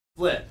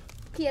Flip.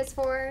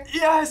 PS4.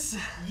 Yes!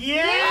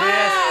 Yeah!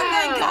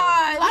 Thank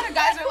God. A lot of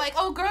guys are like,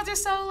 oh, girls are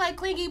so like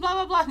clingy,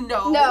 blah, blah, blah.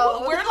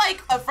 No. We're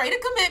like afraid of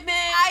commitment.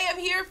 I am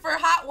here for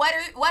hot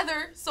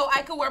weather so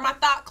I can wear my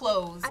thought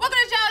clothes. Welcome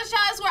to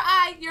Chalice, where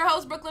I, your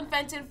host, Brooklyn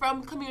Fenton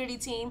from Community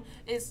Team,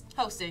 is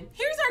hosting.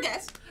 Here's our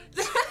guest.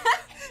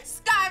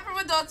 Sky from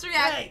Adults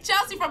React, Hey.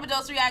 Chelsea from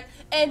Adults React,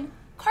 and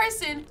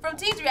Carson from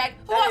Teens React,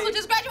 who also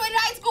just graduated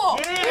high school.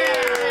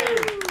 Yay!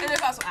 And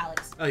there's also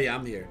Alex. Oh yeah,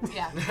 I'm here.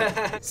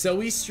 Yeah. So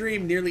we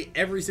stream nearly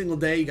every single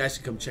day. You guys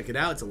should come check it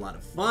out. It's a lot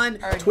of fun.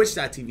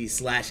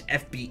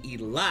 Twitch.tv/FBE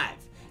Live.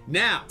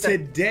 Now,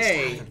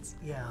 today,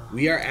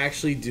 we are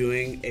actually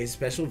doing a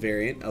special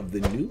variant of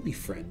the Newly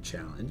Friend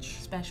Challenge.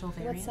 Special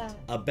variant. What's that?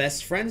 A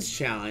Best Friends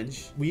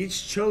Challenge. We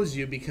each chose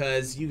you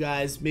because you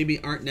guys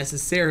maybe aren't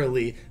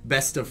necessarily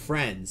best of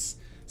friends.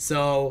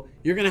 So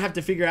you're gonna have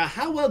to figure out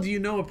how well do you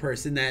know a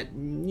person that,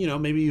 you know,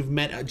 maybe you've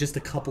met just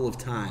a couple of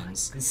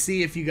times, and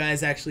see if you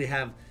guys actually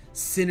have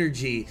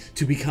synergy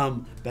to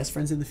become best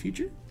friends in the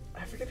future.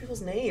 I forget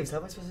people's names. How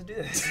am I supposed to do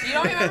this? You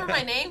don't remember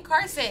my name?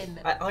 Carson.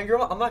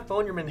 On my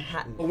phone, you're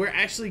Manhattan. We're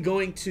actually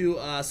going to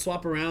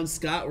swap around.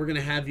 Scott, we're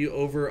gonna have you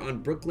over on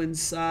Brooklyn's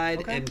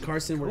side, and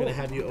Carson, we're gonna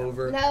have you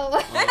over.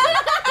 No.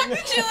 She was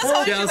hoping she was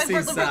like Chelsea's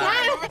Brooklyn.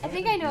 side. I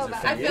think I know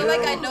about I it. feel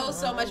like I know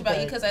so much about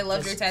you because I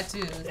love your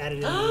tattoos. Added in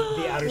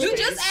the outer You space.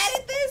 just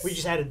added this? We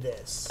just added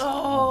this.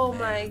 Oh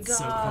my god.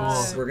 So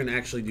cool. So we're gonna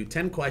actually do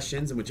 10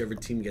 questions, and whichever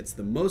team gets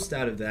the most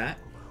out of that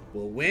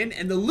will win,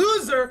 and the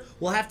loser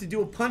will have to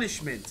do a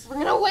punishment. We're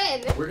gonna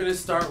win. We're gonna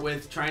start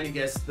with trying to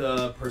guess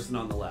the person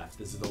on the left.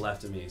 This is the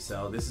left of me,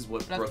 so this is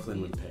what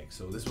Brooklyn would pick.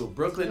 So this is what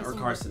Brooklyn or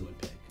Carson would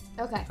pick.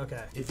 Okay.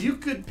 Okay. If you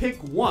could pick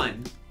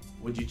one,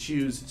 would you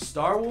choose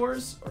Star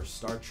Wars or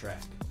Star Trek?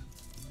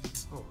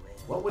 Oh man.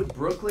 What would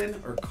Brooklyn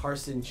or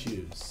Carson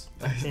choose?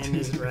 Pen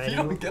isn't I ready.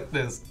 don't get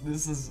this.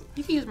 This is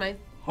You can use mine.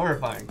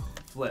 horrifying.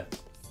 Flip.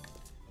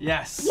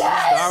 Yes.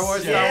 Yes! Star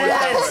Wars, Star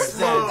Yes! Wars,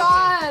 Star Oh Wars.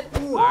 God.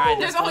 All right,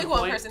 There's that's only 1 one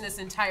point. person in this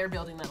entire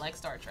building that likes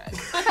Star Trek.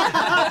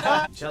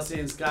 Chelsea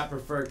and Scott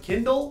prefer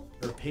Kindle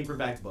or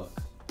paperback book?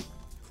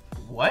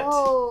 What?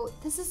 Oh,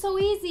 this is so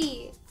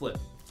easy. Flip.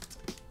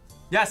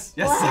 Yes.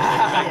 Yes.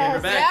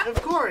 Paperback. Yeah?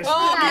 Of course.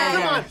 Oh, Yeah.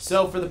 Come on.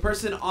 So for the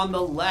person on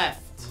the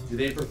left, do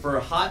they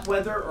prefer hot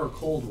weather or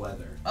cold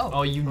weather?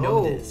 Oh, you know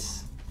Oh.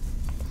 this.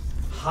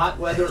 Hot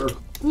weather or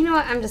You know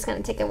what? I'm just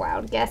gonna take a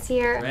wild guess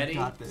here. ready,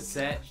 Got this.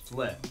 set,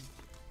 flip.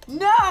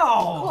 No.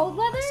 Cold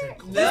weather?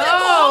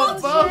 No!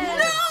 Both.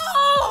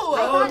 No!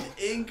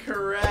 Both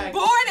incorrect.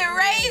 Born and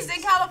raised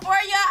in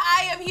California,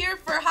 I am here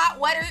for hot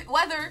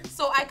weather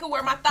so I can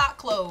wear my thought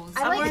clothes.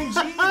 I like wearing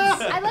jeans.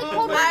 I like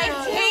cold weather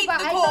I too, hate but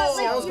the I cold. thought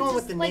See, I was you going just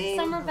with the like name.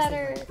 summer I was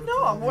better. thinking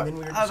No, I'm And then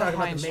we were I was talking about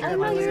behind the you. makeup. I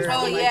know earlier. you're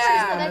Oh, like,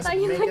 yeah. I thought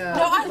you Makeup. like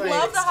No, I Like-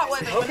 love the hot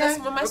weather. Okay,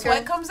 When my okay.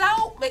 sweat comes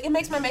out, like, it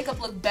makes my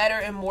makeup look better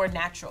and more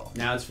natural.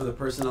 Now it's for the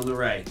person on the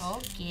right.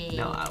 Okay.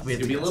 No, It's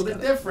gonna be a little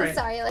bit different.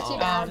 Sorry, I let you Oh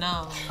down.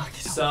 no.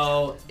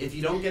 So if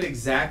you don't get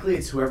exactly,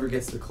 it's whoever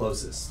gets the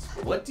closest.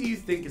 What do you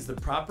think is the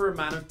proper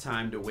amount of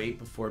time to wait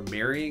before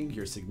marrying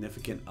your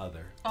significant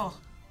other? Oh,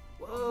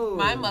 Whoa.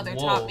 my mother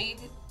Whoa. taught me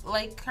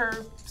like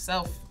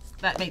herself.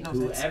 That made no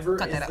sense. Whoever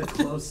Cut is that the out.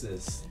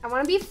 closest. I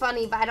want to be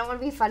funny, but I don't want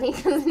to be funny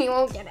because then you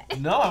won't get it.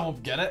 No, I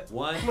won't get it.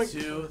 1,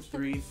 2,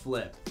 3,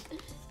 flip.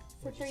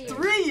 For 3 years.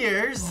 3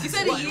 years. You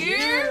said a year?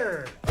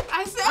 Here.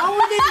 I said. How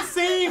are they the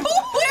same?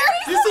 Where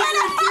is This is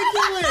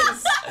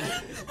ridiculous.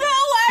 Bro,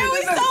 why are we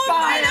This is so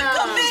afraid fire. of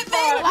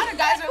commitment? A lot of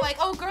guys are like,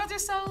 oh, girls are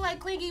so like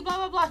clingy, blah,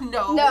 blah, blah.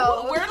 No.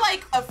 No. We're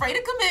like afraid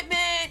of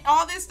commitment,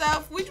 all this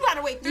stuff. We trying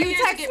to wait 3 You years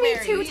to text get me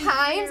married. 2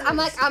 times, I'm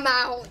like, I'm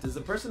out. Does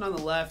the person on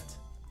the left,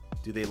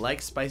 do they like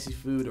spicy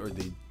food or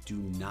they do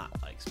not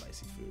like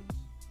spicy food?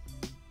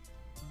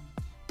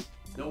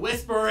 No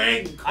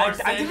whispering,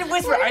 Carson. I didn't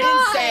whisper. Why I didn't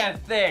not? say a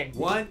thing.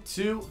 1,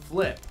 2,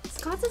 flip.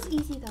 Scott's is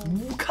easy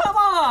though. Come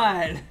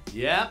on.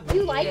 Yep.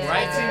 You like Yeah.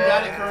 Right team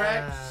got it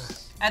correct.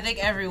 I think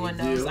everyone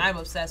You knows do. I'm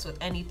obsessed with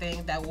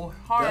anything that will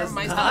harm Does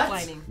my not. stomach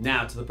lining.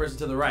 Now to the person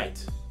to the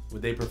right,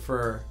 would they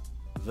prefer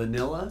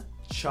vanilla,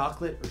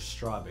 chocolate, or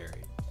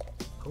strawberry?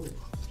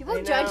 People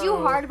I judge you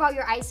know. hard about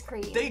your ice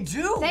cream. They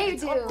do. They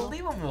It's do.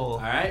 unbelievable. All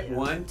right,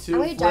 1, 2, I'm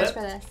gonna flip. judge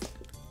for this.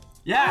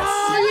 Yes.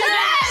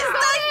 Yes!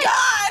 Thank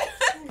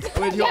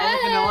God! Wait, you all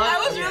vanilla?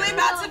 I was really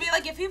about to be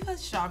like, if you put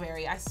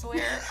strawberry, I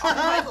swear on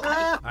my life.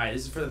 All right,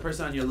 this is for the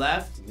person on your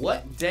left.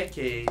 What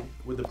decade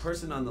would the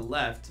person on the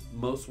left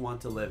most want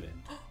to live in?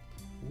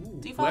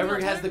 Do you follow me Whoever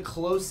on has the Twitter?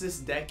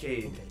 closest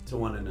decade to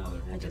one another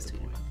will I get just the tweeted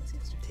point. about this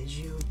yesterday. Did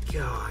you?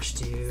 Gosh,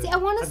 dude. See, I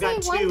want to I've say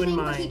got one 2 in thing,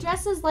 but he mind.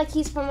 dresses like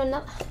he's from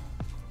another.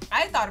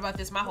 I thought about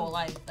this my whole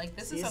life. Like,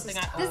 this is This something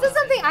is I. This is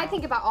something I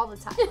think about all the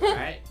time. All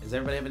right, does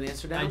everybody have an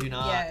answer down? I do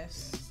not.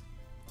 Yes.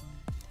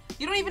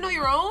 You don't even know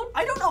your own?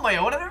 I don't know my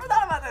own. I've never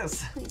thought about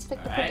this. Please pick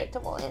All the right.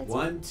 predictable answer.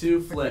 1, 2,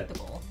 flip.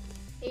 Predictable.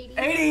 80.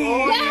 80.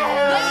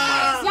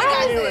 Yes! Yes! You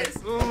got this.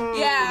 Mm.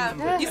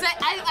 Yeah. You said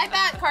I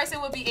thought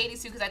Carson would be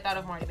 82 because I thought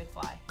of Marty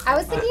McFly. I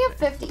was thinking of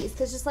 50s,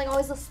 because just like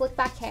always the slick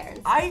back hair.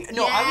 And I was going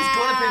to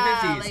Yeah,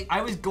 put 50s. like-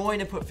 I was going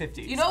to put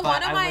 50s. You know,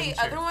 but one of I my wasn't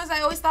sure. other ones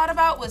I always thought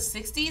about was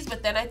 60s,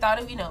 but then I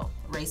thought of,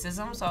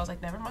 racism, so I was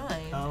like, never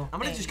mind. Oh. I'm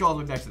gonna just go all the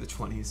way back to the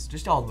 20s.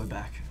 Just all the way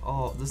back.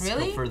 Oh, let's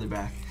Really? go further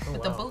back. With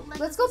wow. the bootleg.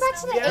 let's go back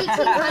to the Yeah.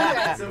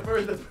 1800s. So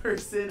for the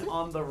person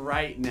on the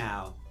right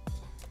now,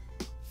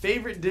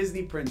 favorite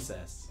Disney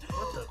princess.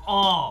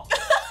 Oh.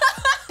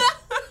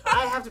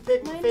 I have to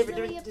pick my Mine's favorite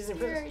really Disney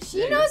obscure. princess.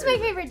 She knows my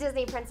favorite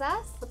Disney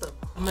princess. What the?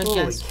 I'm gonna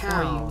Holy guess for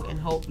cow. you and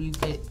hope you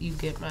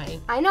get my.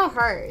 I know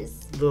hers.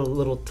 The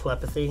little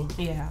telepathy.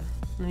 Yeah.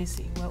 Let me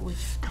see. What would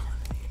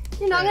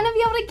You're not gonna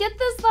be able to get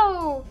this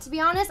though. To be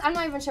honest, I'm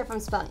not even sure if I'm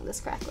spelling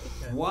this correctly.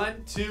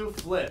 1, 2,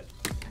 flip.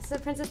 So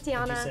Princess What'd you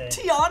Tiana. say?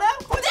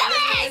 Tiana? What's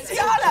Damn it!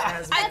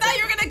 Tiana? I thought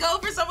you were gonna go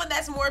for someone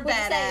that's more What'd you say?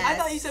 badass. I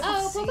thought you said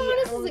Oh, see,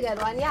 Pocahontas is a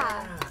good one.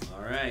 Yeah.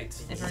 All right,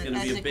 this And is her gonna be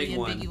a ethnically big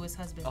one. ambiguous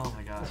husband. Oh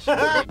my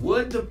gosh.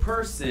 Would the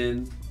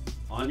person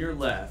on your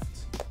left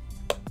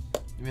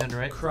You mean on the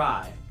right?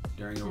 cry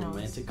during a No.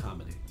 romantic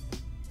comedy?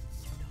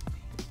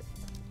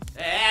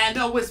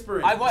 No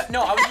whispering.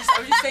 No, I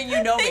was just saying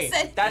you know He me.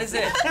 said- That is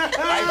it.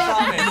 I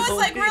promise. It was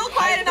like real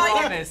quiet and all you.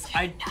 promise.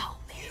 I know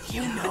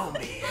you know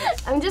me.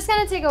 I'm just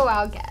gonna take a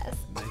wild guess.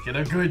 Make it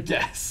a good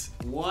guess.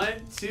 1,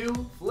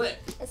 2, flip.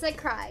 It's like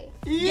cry.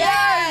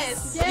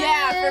 Yes! Yes!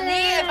 Yeah, for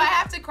me, if I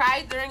have to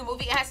cry during a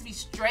movie, it has to be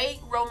straight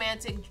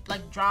romantic,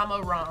 like drama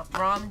rom.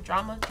 I hate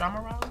Drama.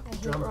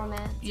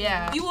 romance.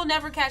 Yeah. You will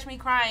never catch me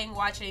crying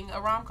watching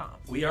a rom-com.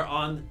 We are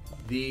on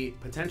the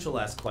potential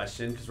last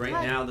question because right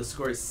What? now the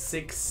score is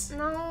 6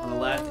 No. on the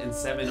left and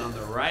 7 on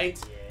the right.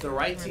 The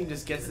right team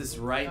just gets this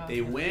right, they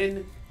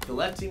win. The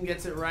left team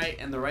gets it right,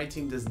 and the right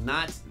team does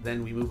not.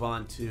 Then we move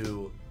on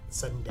to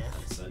Sudden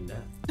death. sudden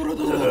death.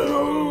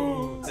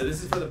 So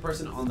this is for the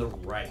person on the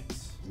right.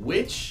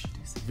 Which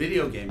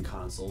video game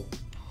console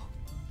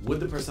would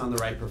the person on the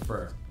right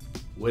prefer?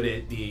 Would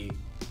it be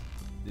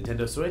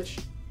Nintendo Switch,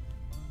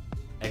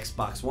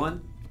 Xbox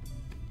One,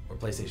 or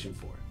PlayStation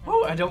 4?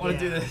 Oh, I don't want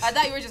to Yeah. do this. I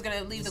thought you were just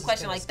gonna leave This the is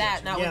question kinda like that,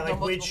 sketchy. not Yeah, with like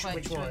the which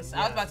multiple one, choice. I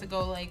yeah. was about to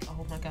go like,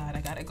 oh my god,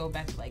 I gotta go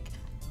back to like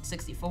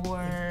 64. All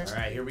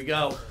right, here we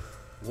go.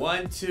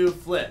 1, 2,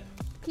 flip.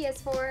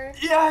 PS4.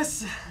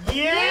 Yes. Oh,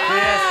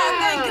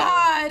 thank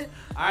God!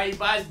 All right, you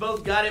guys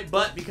both got it,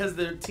 but because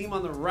the team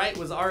on the right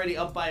was already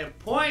up by a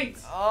point,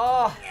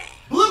 Oh.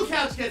 Blue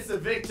Couch gets the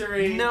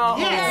victory. No.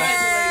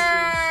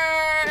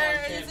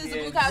 Congratulations. This is the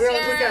Blue Couch. Blue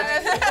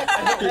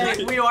Couch.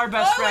 Hey, we are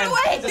best Oh, wait,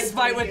 friends. wait.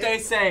 Despite what they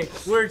say,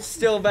 we're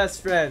still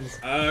best friends.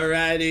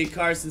 Alrighty,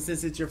 Carson,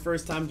 since it's your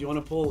first time, do you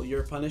want to pull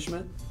your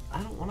punishment?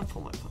 I don't want to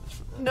pull my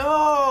punishment.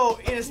 No!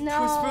 Eat a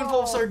No.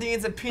 spoonful of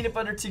sardines and peanut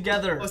butter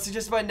together. Was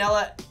suggested by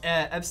Nella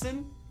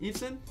Epson?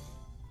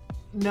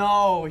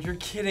 No, you're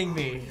kidding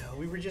me. No,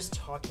 we were just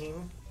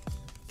talking.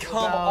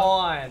 Come about-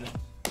 on.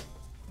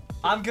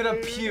 I'm gonna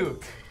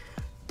puke.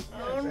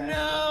 Oh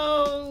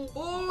no!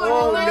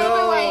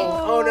 Oh, wait.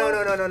 Oh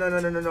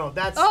no!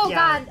 That's Oh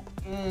yeah.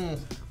 God.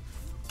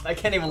 I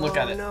can't even look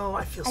at it. No,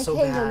 I feel I so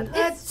can't bad.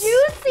 even. It's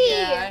juicy.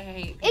 Yeah, I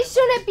hate. It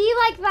shouldn't be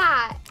like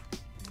that.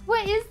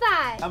 What is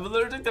that? I'm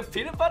allergic to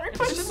peanut butter? It's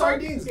Question just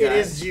mark? sardines, It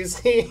guys. is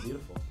juicy.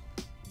 Beautiful.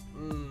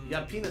 You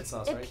got peanut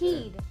sauce It right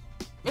peed.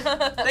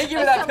 Thank you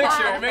for that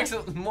picture. It makes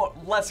it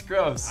less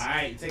gross. there. All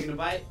right, you taking a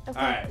bite? Okay.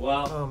 All right,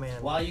 well, Oh,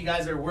 man. while you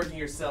guys are working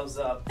yourselves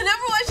up, Number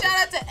one, shout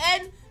out to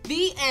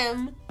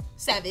NVM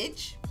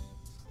Savage.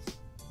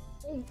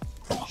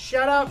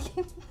 Shut up.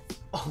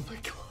 Oh my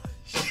gosh.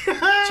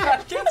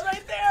 Trash can's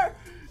right there.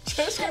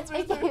 Trash can's I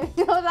right can't there.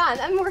 even. Hold on,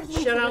 I'm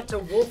working. Shout out to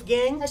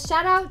Wolfgang. A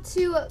shout out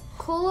to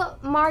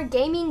Coolmar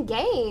Gaming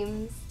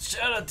Games.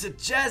 Shout out to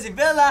Jazzy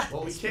Villa.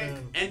 well, we can't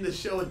end the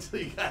show until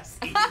you guys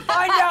eat.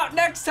 Find out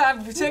next time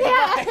if we take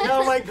Yeah. a break.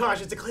 Oh my gosh,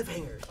 it's a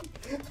cliffhanger.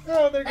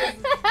 Oh, there goes.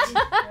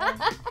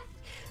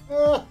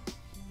 Oh.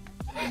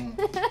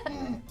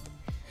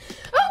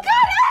 Oh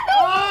God!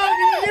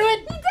 Oh, did you do it?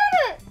 He did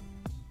it!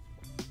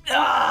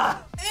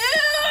 Ah!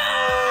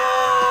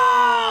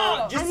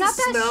 Just I'm the not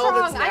that smell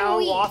that's strong, I'm now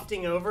weak.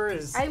 wafting over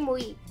is. I'm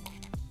weak.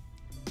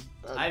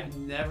 I've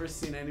never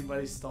seen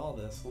anybody stall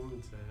this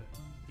long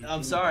to.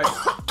 I'm sorry.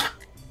 Hold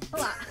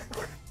on.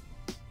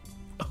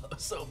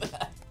 So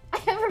bad. I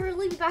have a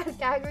really bad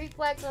gag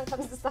reflex when it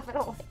comes to stuff I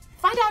don't like.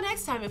 Find out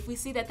next time if we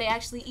see that they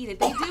actually eat it.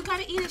 They do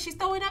kind of eat it. She's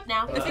throwing up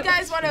now. If you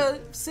guys want to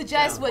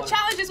suggest Yeah, what what-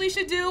 challenges we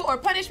should do or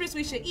punishments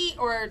we should eat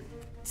or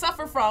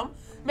suffer from,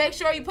 make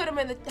sure you put them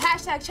in the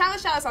hashtag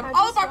challenge on How'd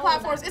all you of our spell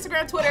platforms, that?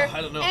 Instagram, Twitter,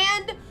 I don't know.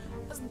 and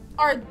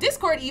our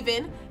Discord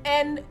even.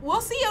 And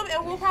we'll see them,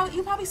 and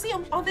you'll probably see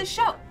them on this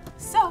show.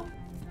 So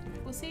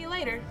we'll see you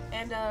later,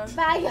 and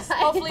Bye, guys.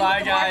 hopefully Bye,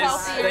 with more guys.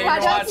 healthier. Thank Why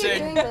you do for I keep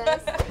watching. doing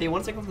this? Hey, you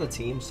want to take one for the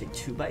team? Just take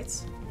 2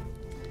 bites?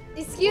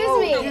 Excuse Oh,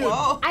 me. dude.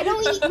 Whoa. I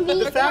don't eat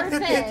meat The fact or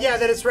that fish. yeah,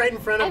 that it's right in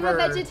front of I'm her.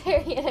 a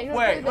vegetarian. I don't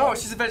Wait, do no,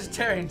 this. she's a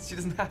vegetarian. She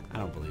doesn't have. I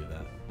don't believe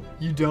that.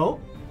 You don't?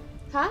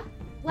 Huh?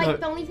 Like No.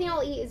 the only thing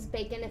I'll eat is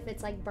bacon if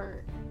it's like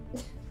burnt.